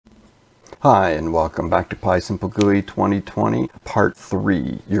Hi, and welcome back to PySimpleGUI 2020, Part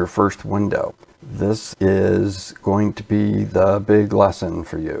 3, your first window. This is going to be the big lesson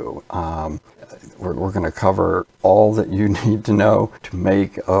for you. We're going to cover all that you need to know to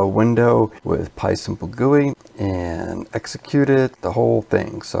make a window with PySimpleGUI and execute it, the whole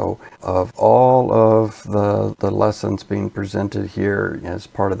thing. So of all of the lessons being presented here as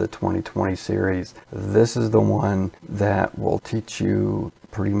part of the 2020 series, this is the one that will teach you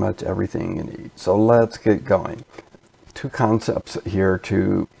pretty much everything you need. So let's get going. Two concepts here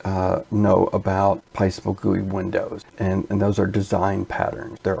to know about PySimpleGUI windows, and those are design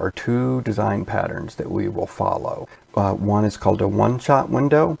patterns. There are two design patterns that we will follow. One is called a one-shot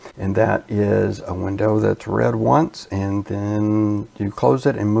window, and that is a window that's read once and then you close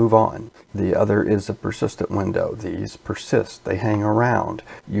it and move on. The other is a persistent window. These persist, they hang around,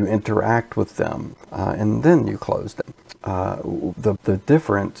 you interact with them, and then you close them. The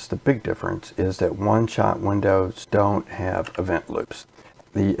difference, the big difference, is that one-shot windows don't have event loops.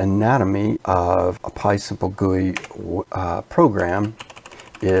 The anatomy of a PySimpleGUI program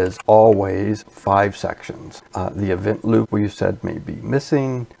is always 5 sections. The event loop we said may be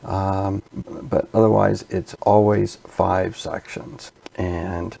missing, but otherwise it's always 5 sections.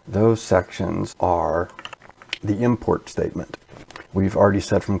 And those sections are the import statement. We've already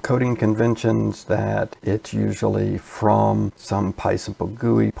said from coding conventions that it's usually from some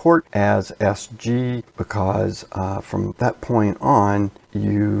PySimpleGUI port as SG, because from that point on,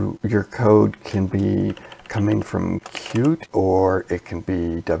 your code can be coming from Qt, or it can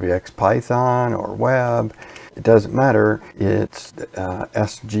be WX-Python or web. It doesn't matter. It's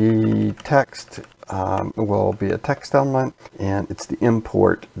SG text. Will be a text element, and it's the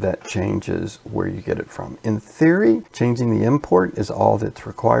import that changes where you get it from. In theory, changing the import is all that's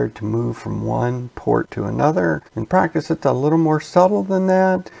required to move from one port to another. In practice, it's a little more subtle than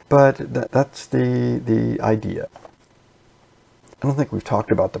that, but that's the idea. I don't think we've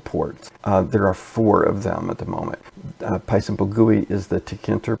talked about the ports. There are 4 of them at the moment. PySimpleGUI is the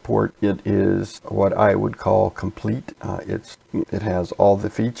Tkinter port. It is what I would call complete. It has all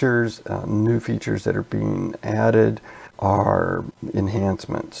the features. New features that are being added are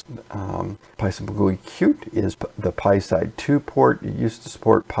enhancements. PySimpleGUI Qt is the PySide 2 port. It used to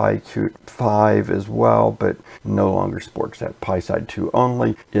support PyQt 5 as well, but no longer supports that. PySide 2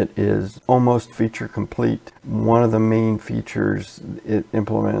 only. It is almost feature complete. One of the main features it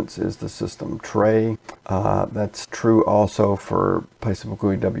implements is the system tray. That's true also for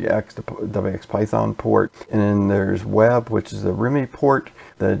PySimpleGUI WX, the WX-Python port. And then there's web, which is the REMI port.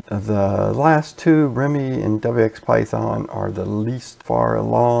 The last 2, REMI and WX-Python, are the least far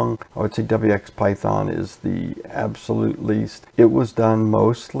along. I would say WX-Python is the absolute least. It was done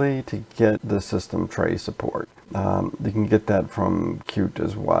mostly to get the system tray support. You can get that from Qt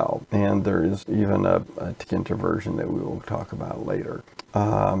as well, and there is even a Tkinter version that we will talk about later.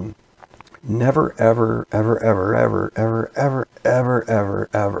 Never, ever, ever, ever, ever, ever, ever, ever, ever,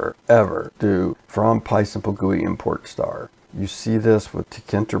 ever, ever do from PySimpleGUI import star. You see this with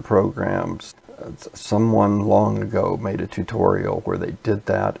Tkinter programs. Someone long ago made a tutorial where they did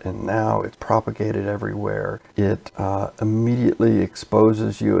that, and now it's propagated everywhere. It immediately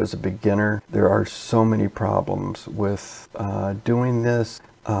exposes you as a beginner. There are so many problems with doing this.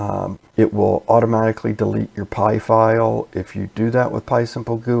 It will automatically delete your Py file if you do that with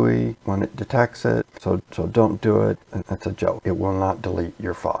PySimpleGUI when it detects it. So don't do it. That's a joke. It will not delete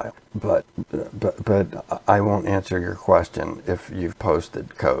your file. But I won't answer your question if you've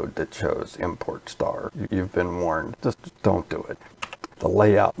posted code that shows import star. You've been warned. Just don't do it. The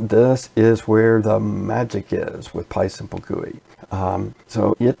layout. This is where the magic is with PySimpleGUI.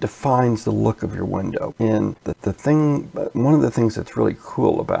 So it defines the look of your window. And one of the things that's really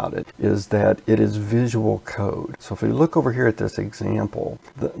cool about it is that it is visual code. So if you look over here at this example,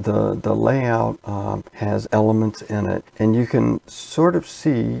 the layout has elements in it, and you can sort of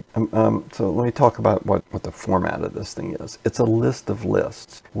see, so let me talk about what the format of this thing is. It's a list of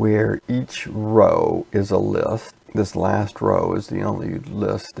lists where each row is a list. This last row is the only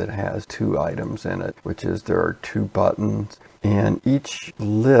list that has 2 items in it, which is there are 2 buttons, and each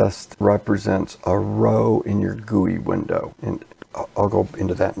list represents a row in your GUI window. And I'll go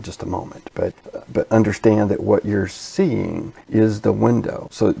into that in just a moment. But but understand that what you're seeing is the window.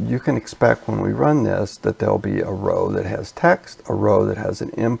 So you can expect when we run this that there'll be a row that has text, a row that has an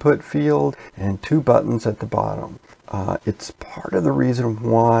input field, and 2 buttons at the bottom. It's part of the reason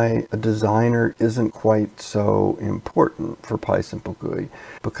why a designer isn't quite so important for PySimpleGUI,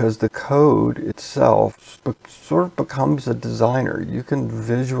 because the code itself sort of becomes a designer. You can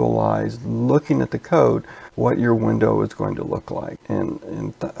visualize, looking at the code, what your window is going to look like.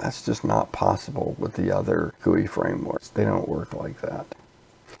 And that's just not possible with the other GUI frameworks. They don't work like that.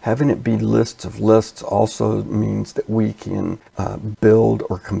 Having it be lists of lists also means that we can build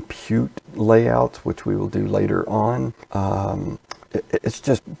or compute layouts, which we will do later on. It's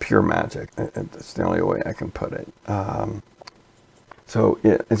just pure magic. It's the only way I can put it. So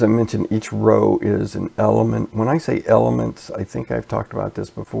as I mentioned, each row is an element. When I say elements, I think I've talked about this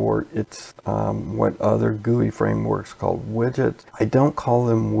before. It's what other GUI frameworks call widgets. I don't call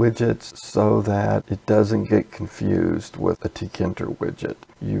them widgets so that it doesn't get confused with a tkinter widget.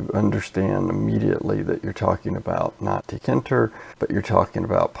 You understand immediately that you're talking about not tkinter, but you're talking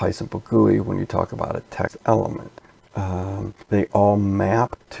about PySimpleGUI when you talk about a text element. They all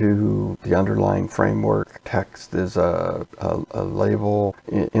map to the underlying framework. Text is a label.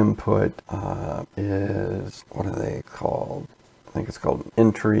 Input is, what are they called? I think it's called an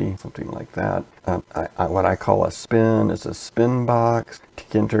entry, something like that. What I call a spin is a spin box.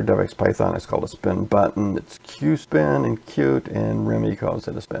 Tkinter WXPython is called a spin button. It's QSpin and Qt, and Remy calls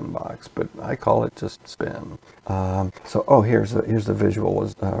it a spin box, but I call it just spin. Here's the visual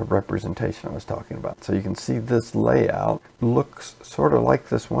representation I was talking about. So you can see this layout looks sort of like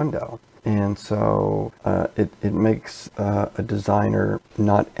this window. And so it makes a designer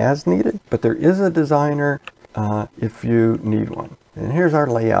not as needed, but there is a designer if you need one. And here's our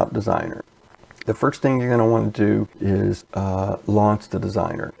layout designer. The first thing you're going to want to do is launch the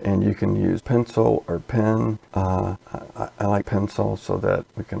designer, and you can use pencil or pen. I like pencil so that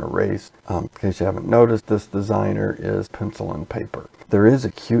we can erase. In case you haven't noticed, this designer is pencil and paper. There is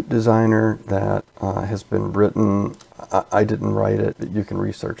a Qt designer that has been written. I didn't write it, but you can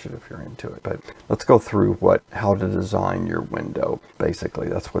research it if you're into it. But let's go through how to design your window. Basically,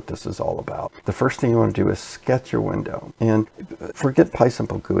 that's what this is all about. The first thing you want to do is sketch your window. And forget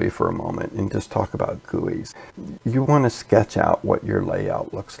PySimpleGUI for a moment and just talk about GUIs. You want to sketch out what your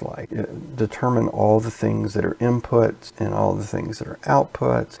layout looks like. Determine all the things that are inputs and all the things that are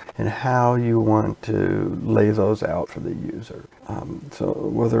outputs, and how you want to lay those out for the user. So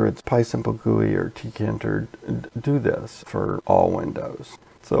whether it's PySimpleGUI or tkinter, do this for all windows.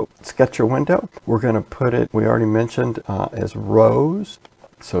 So sketch your window. We're going to put it, we already mentioned, as rows.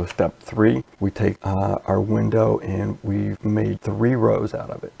 So step 3, we take our window and we've made 3 rows out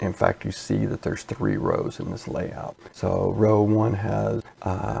of it. In fact, you see that there's 3 rows in this layout. So row 1 has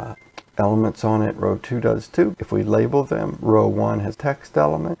elements on it, row 2 does too. If we label them, row 1 has text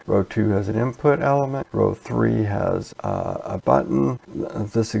element, row 2 has an input element, row 3 has a button.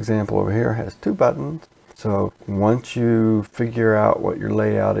 This example over here has 2 buttons. So once you figure out what your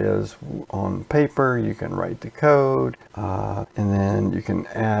layout is on paper, you can write the code, and then you can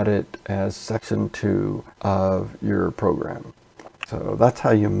add it as section 2 of your program. So that's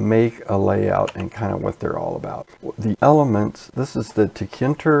how you make a layout and kind of what they're all about. The elements, this is the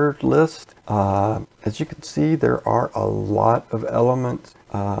tkinter list. As you can see, there are a lot of elements.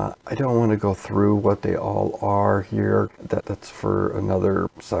 I don't want to go through what they all are here. That's for another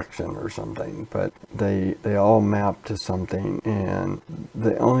section or something, but they all map to something, and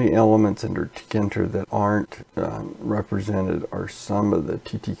the only elements under tkinter that aren't represented are some of the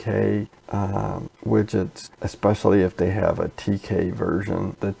TTK widgets, especially if they have a TK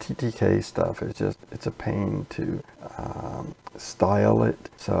version. The TTK stuff is just, it's a pain to style it,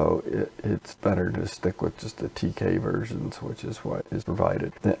 so it's better to stick with just the TK versions, which is what is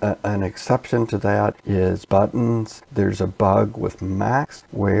provided. An exception to that is buttons. There's a bug with Macs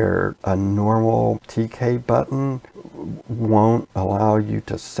where a normal TK button won't allow you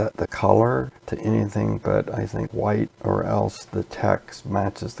to set the color to anything but, I think, white, or else the text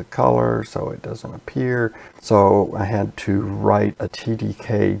matches the color so it doesn't appear. So I had to write a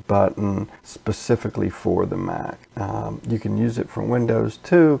TTK button specifically for the Mac. You can use it for Windows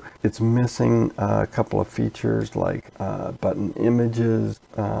too. It's missing a couple of features like button images,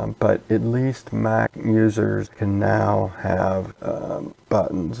 but at least Mac users can now have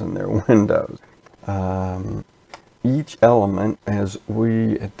buttons in their windows. Each element, as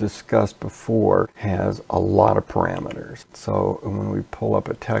we had discussed before, has a lot of parameters. So when we pull up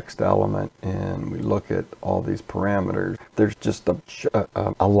a text element and we look at all these parameters, there's just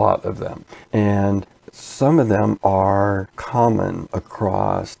a lot of them. And Some of them are common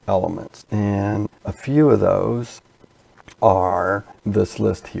across elements, and a few of those are this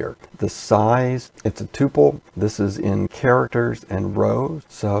list here. The size, it's a tuple. This is in characters and rows.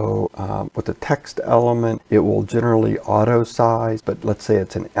 So with a text element, it will generally auto size, but let's say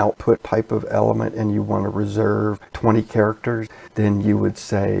it's an output type of element and you want to reserve 20 characters, then you would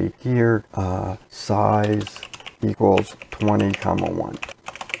say here size equals 20 comma 1.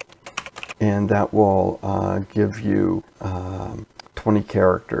 And that will give you 20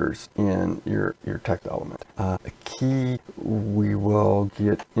 characters in your text element. A key we will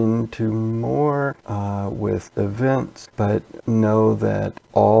get into more with events, but know that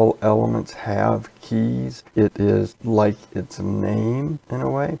all elements have keys. It is like its name in a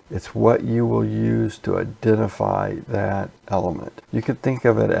way. It's what you will use to identify that element. You could think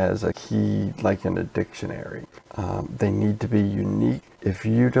of it as a key like in a dictionary. They need to be unique. If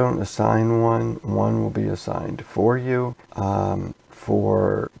you don't assign one, one will be assigned for you.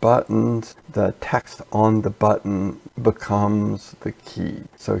 For buttons, the text on the button becomes the key.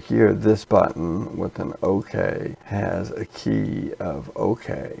 So here, this button with an OK has a key of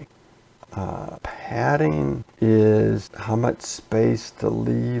OK. Padding is how much space to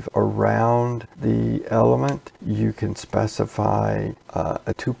leave around the element. You can specify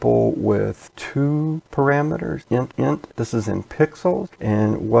a tuple with 2 parameters, int. This is in pixels,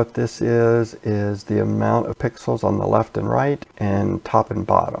 and what this is the amount of pixels on the left and right and top and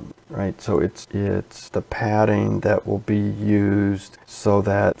bottom, right? So it's the padding that will be used so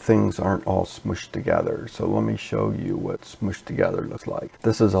that things aren't all smushed together. So let me show you what smushed together looks like.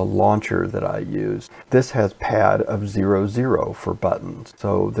 This is a launcher that I use. This has pad of 0, 0 for buttons,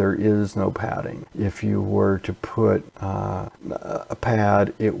 so there is no padding. If you were to put a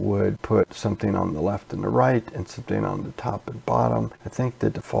pad, it would put something on the left and the right and something on the top and bottom. I think the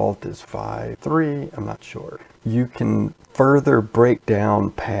default is 5, 3, I'm not sure. You can further break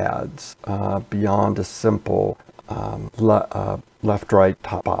down pads beyond a simple left, right,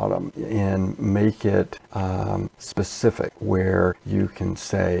 top, bottom, and make it specific, where you can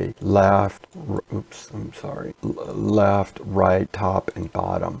say left, left, right, top, and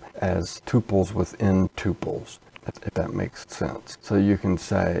bottom as tuples within tuples, if that makes sense. So you can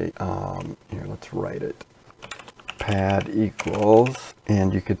say, here, let's write it. Pad equals,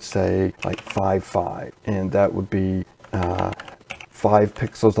 and you could say like 5, 5, and that would be 5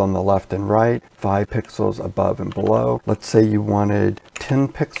 pixels on the left and right, 5 pixels above and below. Let's say you wanted 10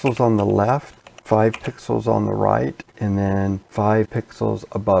 pixels on the left, 5 pixels on the right, and then 5 pixels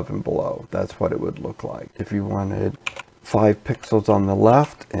above and below. That's what it would look like. If you wanted 5 pixels on the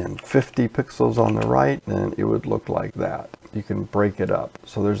left and 50 pixels on the right, then it would look like that. You can break it up.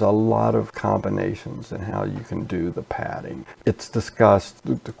 So there's a lot of combinations in how you can do the padding. It's discussed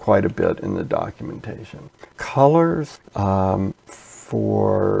quite a bit in the documentation. Colors,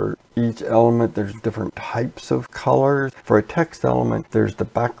 for each element, there's different types of colors. For a text element, there's the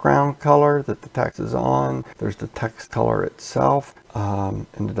background color that the text is on. There's the text color itself.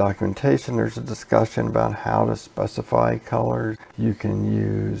 In the documentation, there's a discussion about how to specify colors. You can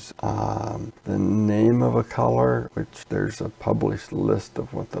use the name of a color, which there's a published list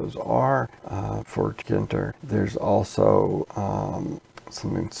of what those are for Ginter. There's also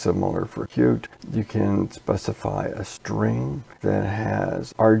something similar for Qt. You can specify a string that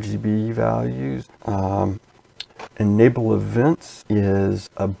has RGB values. Enable events is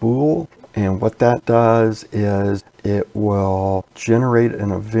a bool, and what that does is it will generate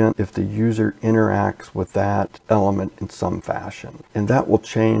an event if the user interacts with that element in some fashion. And that will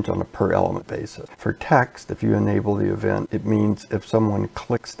change on a per element basis. For text, if you enable the event, it means if someone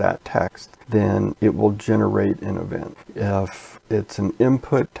clicks that text, then it will generate an event. If it's an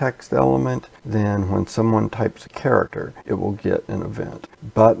input text element, then when someone types a character, it will get an event.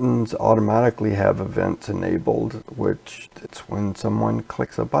 Buttons automatically have events enabled, which it's when someone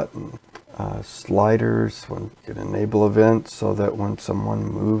clicks a button. Sliders, when you can enable events so that when someone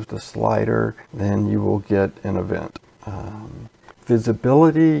moves the slider, then you will get an event.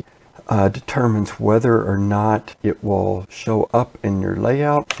 Visibility determines whether or not it will show up in your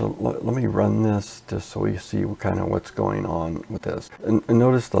layout. So let me run this just so we see what's going on with this. And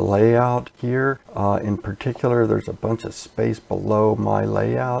notice the layout here. In particular, there's a bunch of space below my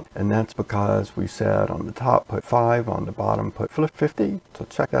layout, and that's because we said on the top put 5, on the bottom put 50. So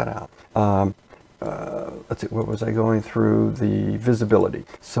check that out. Let's see, what was I going through? The visibility.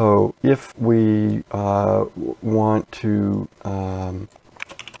 So if we want to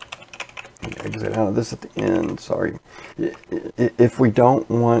exit out of this at the end, sorry. If we don't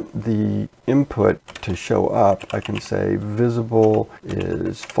want the input to show up, I can say visible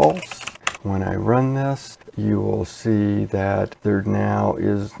is false, When I run this, you will see that there now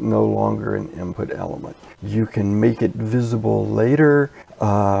is no longer an input element. You can make it visible later.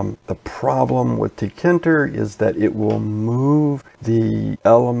 The problem with tkinter is that it will move the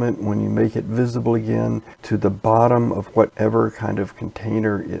element when you make it visible again to the bottom of whatever kind of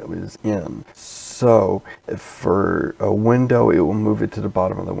container it was in. So for a window, it will move it to the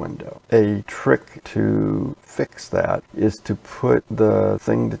bottom of the window. A trick to fix that is to put the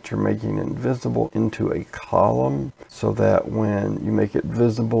thing that you're making invisible into a column, so that when you make it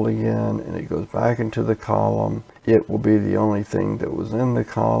visible again and it goes back into the column, it will be the only thing that was in the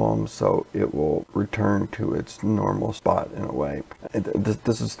column, so it will return to its normal spot in a way.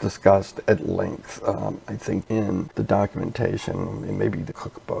 This is discussed at length, I think, in the documentation, maybe the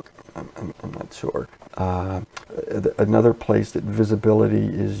cookbook. I'm not sure. Another place that visibility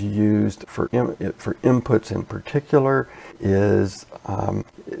is used for inputs in particular is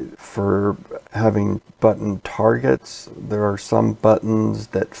for having button targets. There are some buttons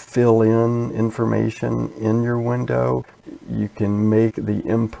that fill in information in your window. You can make the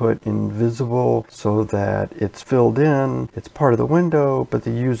input invisible so that it's filled in, it's part of the window, but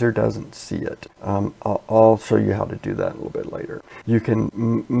the user doesn't see it. I'll show you how to do that a little bit later. You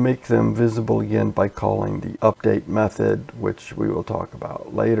can make them visible again by calling the update method, which we will talk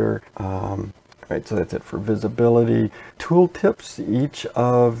about later. Right, so that's it for visibility. Tooltips, each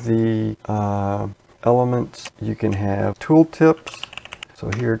of the elements, you can have tooltips.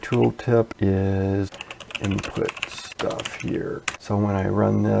 So here, tooltip is input stuff here. So when I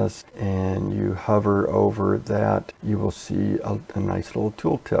run this and you hover over that, you will see a nice little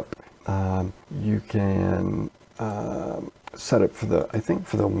tooltip. You can set it for the, I think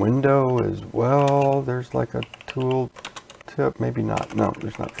for the window as well. There's like a tool tip, maybe not. No,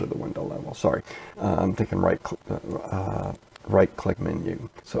 there's not for the window level. Sorry, I'm thinking right click menu.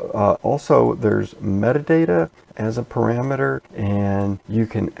 So also there's metadata as a parameter, and you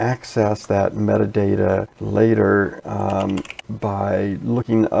can access that metadata later by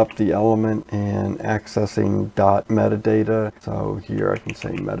looking up the element and accessing .metadata. So here I can say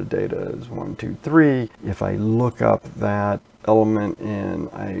metadata is 1, 2, 3. If I look up that element and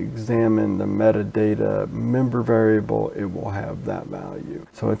I examine the metadata member variable, it will have that value.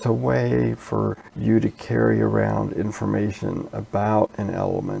 So it's a way for you to carry around information about an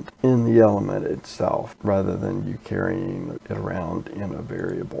element in the element itself, rather than you carrying it around in a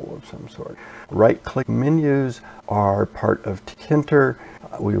variable of some sort. Right-click menus are part of tkinter.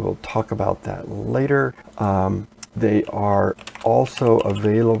 We will talk about that later. They are also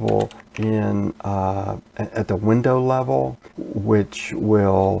available in at the window level, which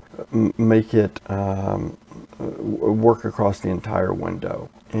will make it work across the entire window.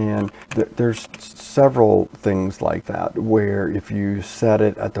 And there's several things like that, where if you set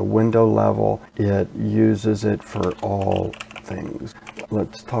it at the window level, it uses it for all things.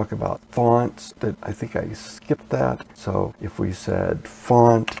 Let's talk about fonts. That I think I skipped that. So if we said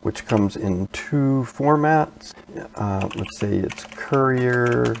font, which comes in 2 formats, let's say it's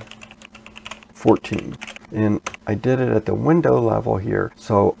Courier 14, and I did it at the window level here,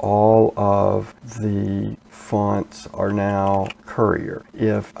 so all of the fonts are now Courier.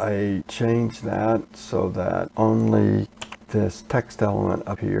 If I change that so that only this text element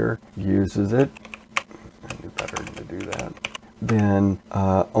up here uses it, I knew better to do that, then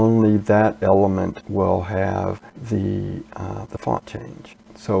only that element will have the font change.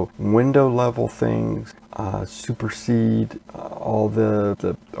 So window level things supersede all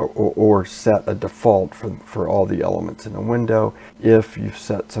or set a default for all the elements in a window. If you've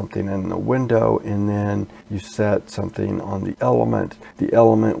set something in the window and then you set something on the element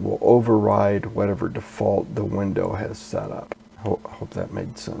will override whatever default the window has set up. Hope that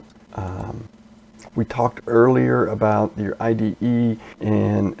made sense. We talked earlier about your IDE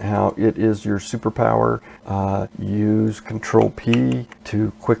and how it is your superpower. Use Control P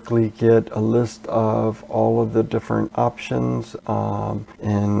to quickly get a list of all of the different options,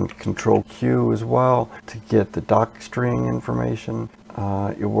 and Control Q as well to get the docstring information.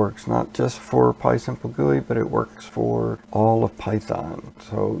 It works not just for PySimpleGUI, but it works for all of Python.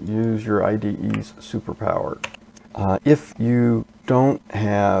 So use your IDE's superpower. If you don't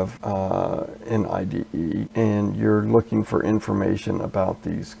have an IDE and you're looking for information about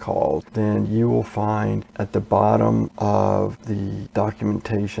these calls, then you will find at the bottom of the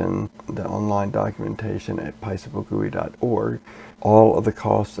documentation, the online documentation at PySimpleGUI.org, all of the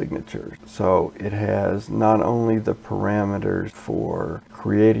call signatures. So it has not only the parameters for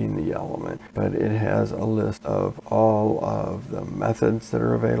creating the element, but it has a list of all of the methods that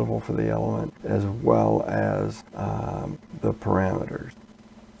are available for the element, as well as the parameters.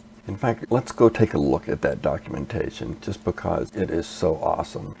 In fact, let's go take a look at that documentation just because it is so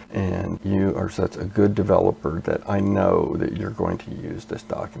awesome. And you are such a good developer that I know that you're going to use this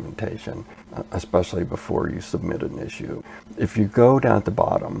documentation, especially before you submit an issue. If you go down at the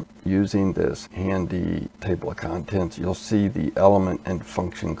bottom using this handy table of contents, you'll see the element and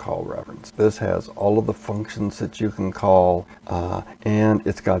function call reference. This has all of the functions that you can call, and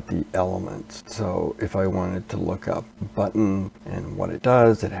it's got the elements. So if I wanted to look up button and what it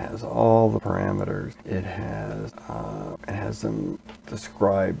does, it has all the parameters. It has them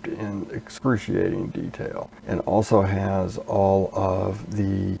described in excruciating detail, and also has all of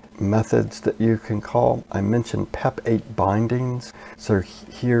the methods that you can call. I mentioned PEP8 bindings, so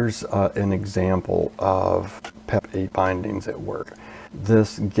here's an example of PEP8 bindings at work.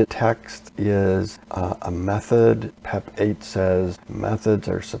 This getText is a method. PEP8 says methods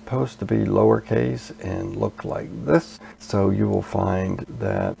are supposed to be lowercase and look like this. So you will find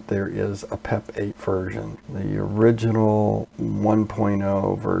that there is a PEP8 version. The original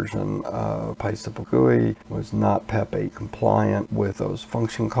 1.0 version of PySimpleGUI was not PEP8 compliant with those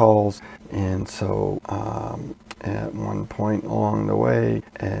function calls. And so at one point along the way,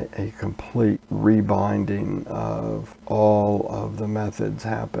 a complete rebinding of all of the methods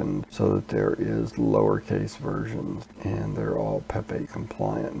happened so that there is lowercase versions, and they're all PEP8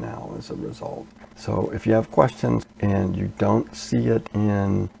 compliant now as a result. So if you have questions and you don't see it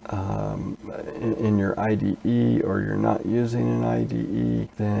in your IDE, or you're not using an IDE,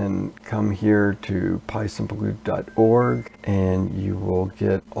 then come here to PySimpleGUI.org and you will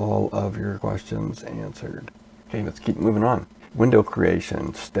get all of your questions answered. Okay, let's keep moving on. Window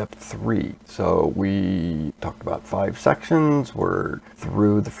creation, step 3. So we talked about 5 sections. We're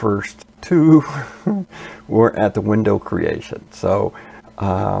through the first 2. We're at the window creation. So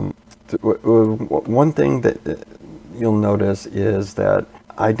one thing that you'll notice is that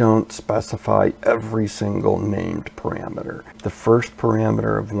I don't specify every single named parameter. The first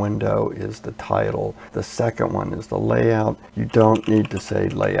parameter of window is the title. The second one is the layout. You don't need to say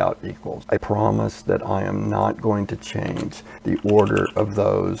layout equals. I promise that I am not going to change the order of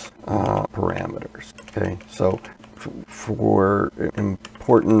those parameters. Okay, so for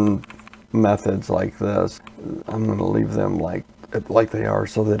important methods like this, I'm going to leave them like they are,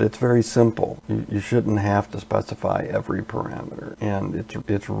 so that it's very simple. You shouldn't have to specify every parameter, and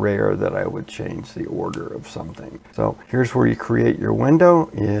it's rare that I would change the order of something. So here's where you create your window,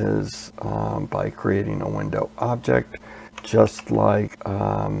 is by creating a window object. Just like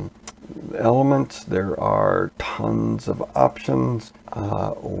elements, there are tons of options,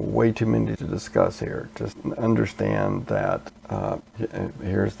 way too many to discuss here. Just understand that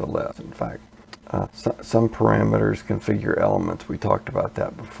here's the list. In fact, some parameters configure elements. We talked about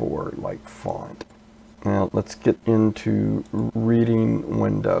that before, like font. Now let's get into reading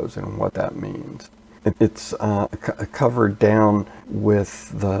windows and what that means. It's covered down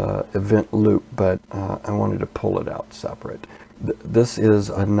with the event loop, but I wanted to pull it out separate. This is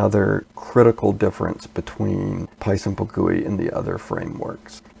another critical difference between PySimpleGUI and the other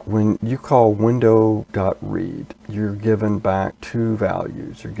frameworks. When you call window.read, you're given back 2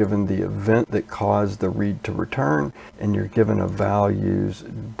 values. You're given the event that caused the read to return, and you're given a values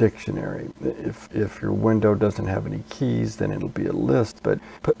dictionary. If your window doesn't have any keys, then it'll be a list, but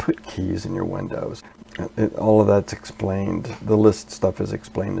put keys in your windows. All of that's explained. The list stuff is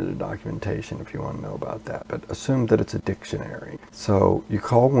explained in the documentation if you want to know about that, but assume that it's a dictionary. So you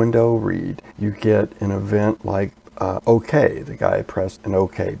call window read, you get an event like OK. The guy pressed an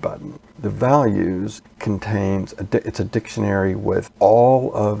OK button. The values contains, it's a dictionary with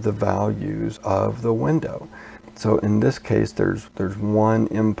all of the values of the window. So in this case, there's one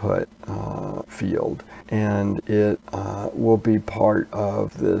input field, and it will be part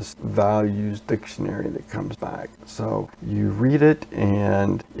of this values dictionary that comes back. So you read it,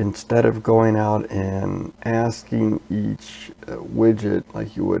 and instead of going out and asking each widget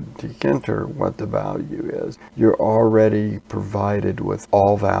like you would to enter what the value is, you're already provided with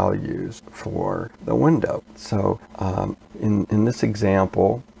all values for the window. So in this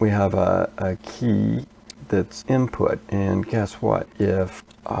example, we have a key that's input, and guess what? If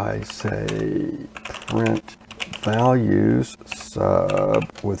I say print values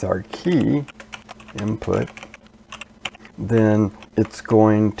sub with our key input, then it's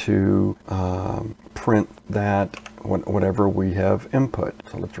going to print that whatever we have input.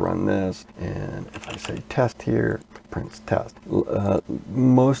 So let's run this, and if I say test here, prints test.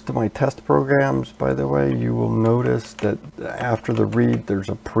 Most of my test programs, by the way, you will notice that after the read there's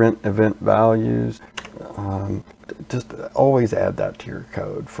a print event values. just always add that to your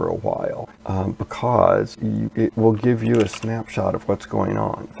code for a while, because it will give you a snapshot of what's going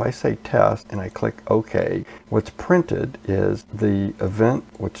on. If I say test and I click OK, what's printed is the event,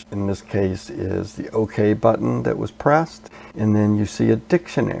 which in this case is the OK button that was pressed, and then you see a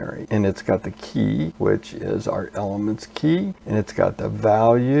dictionary, and it's got the key, which is our elements key, and it's got the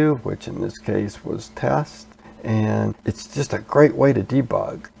value, which in this case was test. And it's just a great way to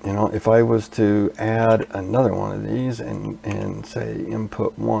debug. You know, if I was to add another one of these and say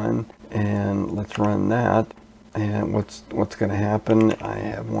input 1, and let's run that, and what's going to happen, I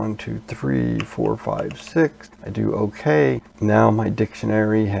have 1 2 3 4 5 6, I do OK. Now my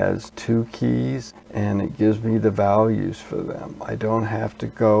dictionary has 2 keys, and it gives me the values for them. I don't have to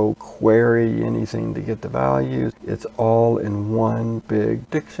go query anything to get the values. It's all in one big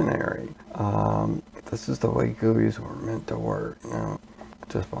dictionary. This is the way GUIs were meant to work. No,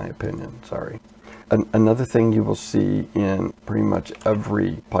 just my opinion, sorry. Another thing you will see in pretty much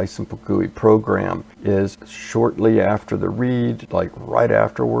every PySimpleGUI program is shortly after the read, like right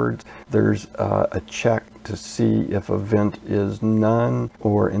afterwards, there's a check to see if event is none,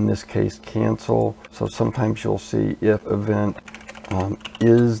 or in this case cancel. So sometimes you'll see if event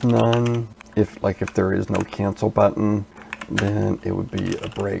is none. If there is no cancel button, then it would be a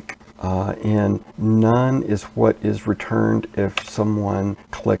break. And none is what is returned if someone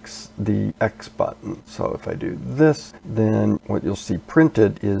clicks the X button. So if I do this, then what you'll see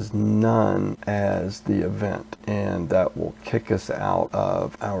printed is none as the event, and that will kick us out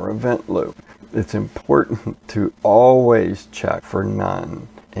of our event loop. It's important to always check for none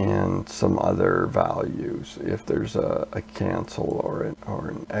and some other values. If there's a cancel or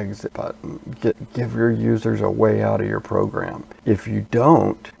an exit button, give your users a way out of your program. If you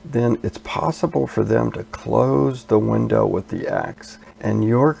don't, then it's possible for them to close the window with the X, and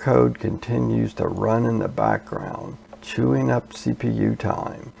your code continues to run in the background, chewing up CPU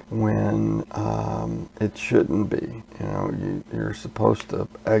time when it shouldn't be. You know, you're supposed to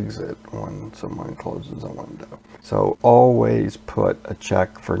exit when someone closes a window. So always put a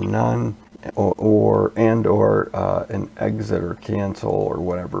check for none, or an exit or cancel or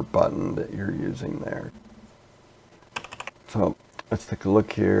whatever button that you're using there. So let's take a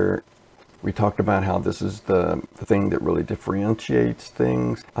look here. We talked about how this is the thing that really differentiates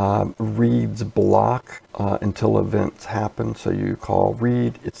things. Reads block until events happen. So you call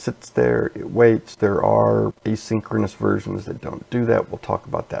read, it sits there, it waits. There are asynchronous versions that don't do that. We'll talk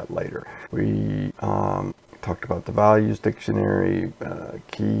about that later. We talked about the values dictionary,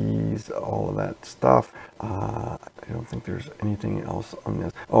 keys, all of that stuff. I don't think there's anything else on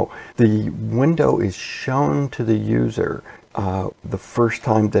this. Oh, the window is shown to the user the first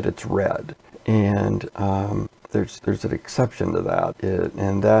time that it's read, and there's an exception to that,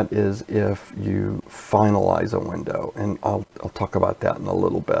 and that is if you finalize a window, and I'll talk about that in a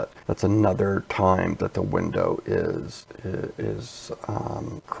little bit. That's another time that the window is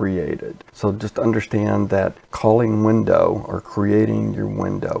created. So just understand that calling window or creating your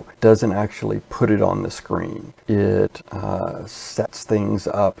window doesn't actually put it on the screen. It sets things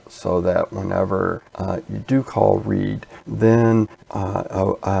up so that whenever you do call read, then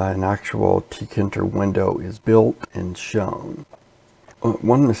an actual tkinter window is built and shown.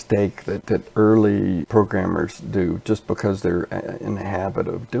 One mistake that early programmers do, just because they're in the habit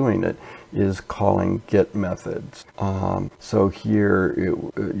of doing it, is calling get methods. So here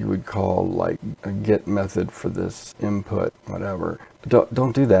you would call like a get method for this input, whatever.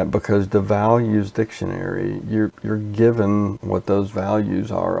 Don't do that, because the values dictionary, you're given what those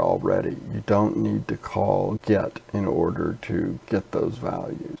values are already. You don't need to call get in order to get those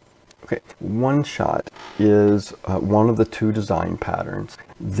values. Okay, one shot is one of the 2 design patterns.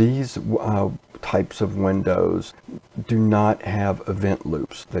 These types of windows do not have event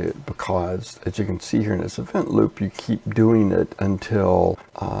loops, because as you can see here in this event loop, you keep doing it until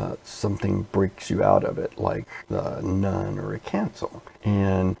something breaks you out of it, like the none or a cancel.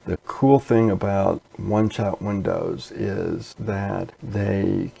 And the cool thing about one-shot windows is that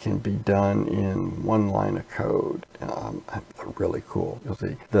they can be done in one line of code. They're really cool. You'll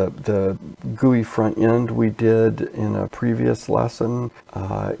see the GUI front end we did in a previous lesson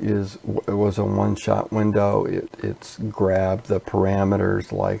was a one-shot window. It's grabbed the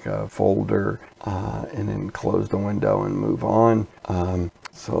parameters like a folder and then close the window and move on.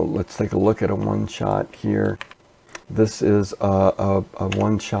 So let's take a look at a one-shot here. This is a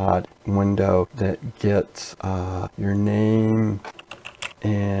one-shot window that gets your name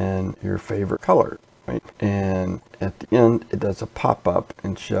and your favorite color. right? And at the end, it does a pop-up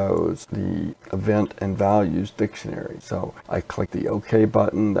and shows the event and values dictionary. So I click the OK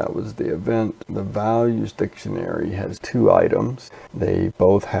button. That was the event. The values dictionary has 2 items. They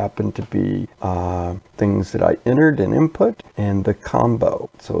both happen to be things that I entered and input, and the combo.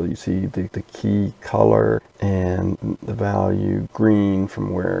 So you see the key color and the value green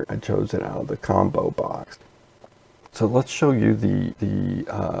from where I chose it out of the combo box. So let's show you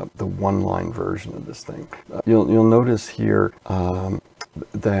the one-line version of this thing. You'll notice here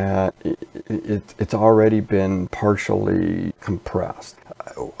that it's already been partially compressed.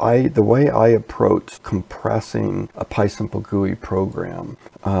 The way I approach compressing a PySimpleGUI program,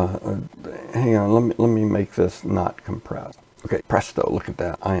 hang on, let me make this not compressed. Okay, presto, look at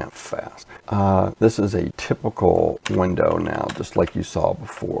that, I am fast. This is a typical window now, just like you saw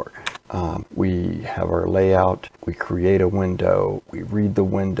before. We have our layout, we create a window, we read the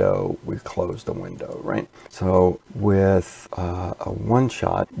window, we close the window, right? So with a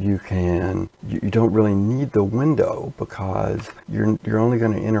one-shot, you don't really need the window because you're only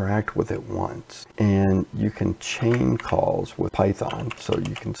going to interact with it once. And you can chain calls with Python. So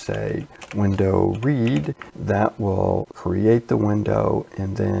you can say window read, that will create the window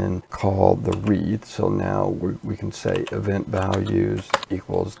and then call the read. So now we can say event values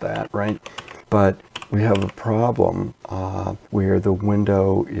equals that, right? But we have a problem where the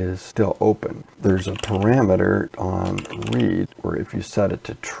window is still open. There's a parameter on read where if you set it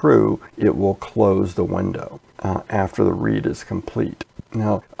to true, it will close the window after the read is complete.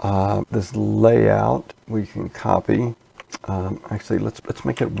 Now, this layout we can copy. Actually, let's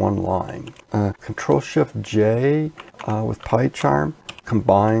make it one line. Control-Shift-J with PyCharm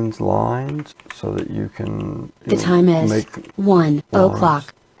combines lines so that you can The time is 1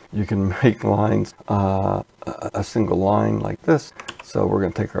 o'clock. You can make lines a single line like this. So we're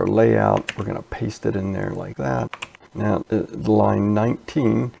going to take our layout, we're going to paste it in there like that. Now, line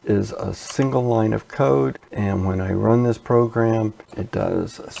 19 is a single line of code, and when I run this program, it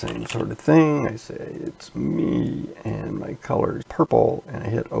does the same sort of thing. I say it's me, and my color is purple, and I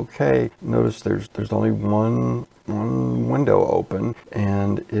hit OK. Notice there's only one window open,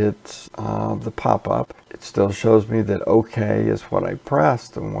 and it's the pop-up. It still shows me that OK is what I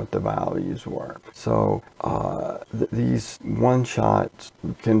pressed and what the values were. So these one-shots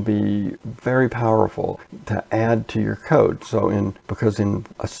can be very powerful to add to your code. So because in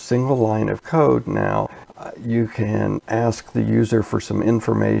a single line of code now, you can ask the user for some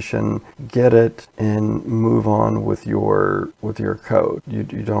information, get it, and move on with your code. You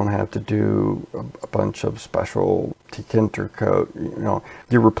don't have to do a bunch of special tkinter code.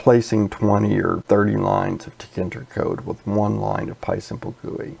 You're replacing 20 or 30 lines of tkinter code with one line of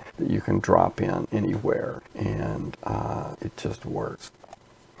PySimpleGUI that you can drop in anywhere, and it just works.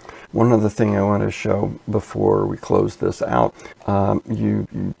 One other thing I want to show before we close this out,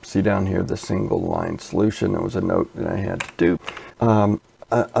 you see down here the single line solution. There was a note that I had to do.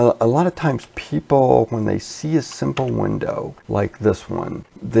 A lot of times people, when they see a simple window like this one,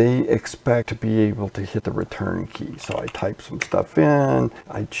 they expect to be able to hit the return key. So I type some stuff in,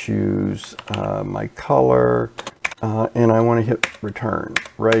 I choose my color, and I want to hit return,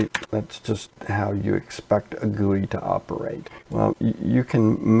 right? That's just how you expect a GUI to operate. Well, you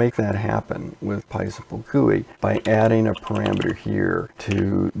can make that happen with PySimpleGUI by adding a parameter here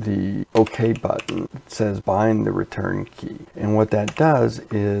to the OK button. It says bind the return key. And what that does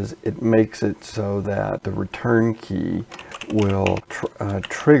is it makes it so that the return key will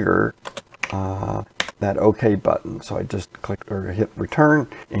trigger that OK button. So I just clicked or hit return,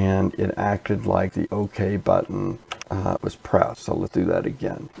 and it acted like the OK button was pressed. So let's do that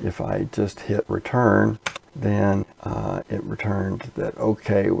again. If I just hit return, then it returned that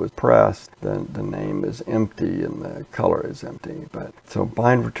OK was pressed, then the name is empty and the color is empty. So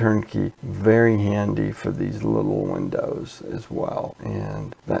bind return key, very handy for these little windows as well.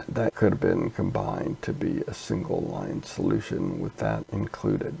 And that could have been combined to be a single line solution with that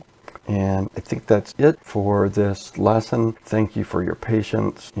included. And I think that's it for this lesson. Thank you for your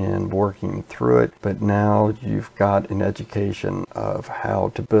patience in working through it. But now you've got an education of how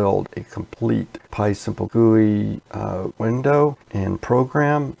to build a complete PySimpleGUI window and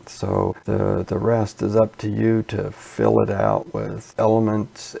program. So the rest is up to you to fill it out with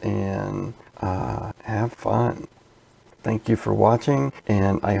elements and have fun. Thank you for watching,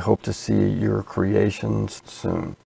 and I hope to see your creations soon.